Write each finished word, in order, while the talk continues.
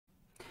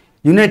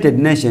United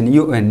Nations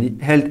UN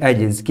Health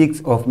Agency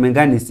kicks off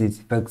meningitis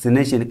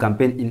vaccination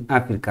campaign in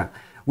Africa.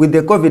 With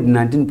the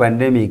COVID-19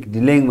 pandemic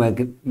delaying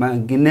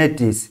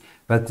meningitis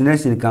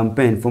vaccination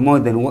campaign for more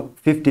than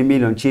 50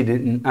 million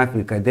children in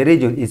Africa, the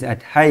region is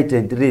at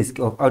heightened risk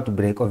of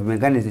outbreak of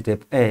meningitis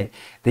type A,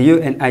 the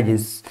UN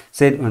agency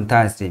said on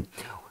Thursday.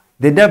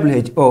 The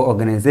WHO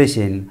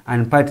organization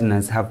and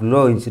partners have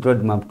launched a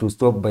roadmap to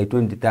stop by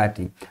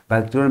 2030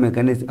 bacterial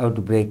meningitis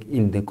outbreak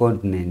in the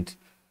continent.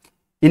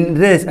 In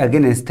race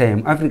against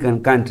time,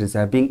 African countries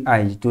are being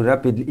urged to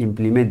rapidly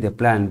implement the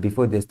plan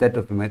before the start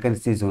of the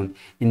meningitis season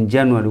in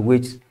January,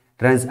 which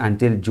runs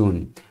until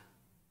June.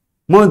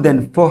 More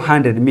than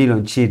 400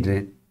 million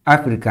children,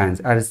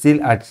 Africans, are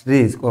still at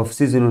risk of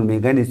seasonal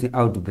meningitis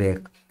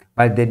outbreak,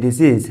 but the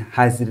disease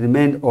has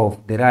remained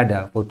off the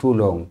radar for too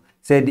long,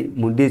 said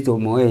Mundiso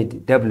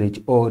Moed,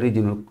 WHO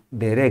Regional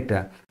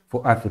Director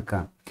for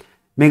Africa.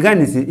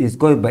 Meningitis is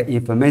caused by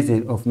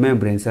inflammation of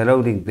membranes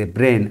surrounding the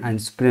brain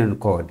and spinal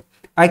cord.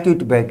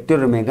 Acute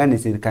bacterial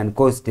meningitis can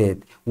cause death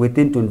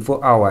within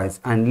 24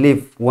 hours and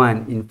leave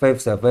 1 in 5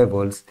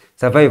 survivors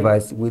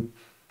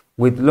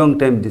with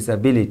long-term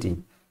disability.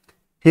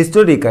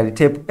 Historically,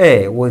 type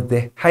A was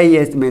the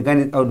highest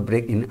meningitis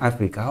outbreak in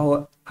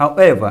Africa.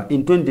 However,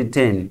 in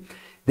 2010,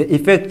 the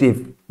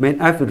effective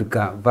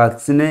Africa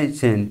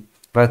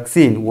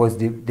vaccine was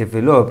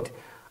developed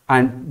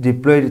and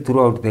deployed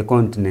throughout the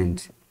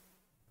continent.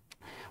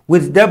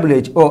 With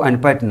WHO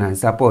and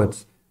partners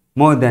support,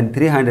 more than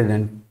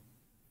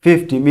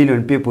 350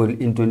 million people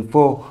in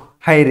 24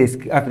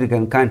 high-risk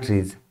African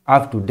countries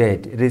up to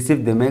date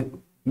received the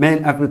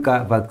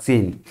Africa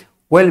vaccine,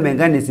 while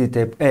meningitis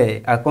type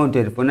A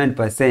accounted for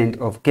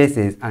 9% of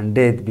cases and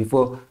deaths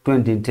before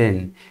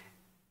 2010.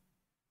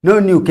 No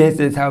new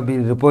cases have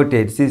been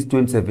reported since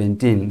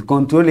 2017.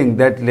 Controlling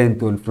that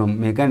length from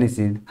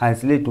meningitis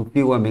has led to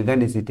fewer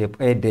meningitis type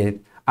A deaths,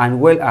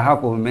 and well a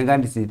half of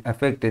meningitis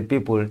affected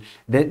people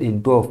died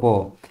in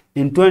 2004.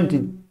 In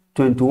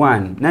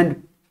 2021,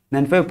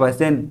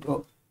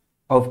 95%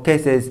 of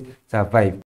cases survived.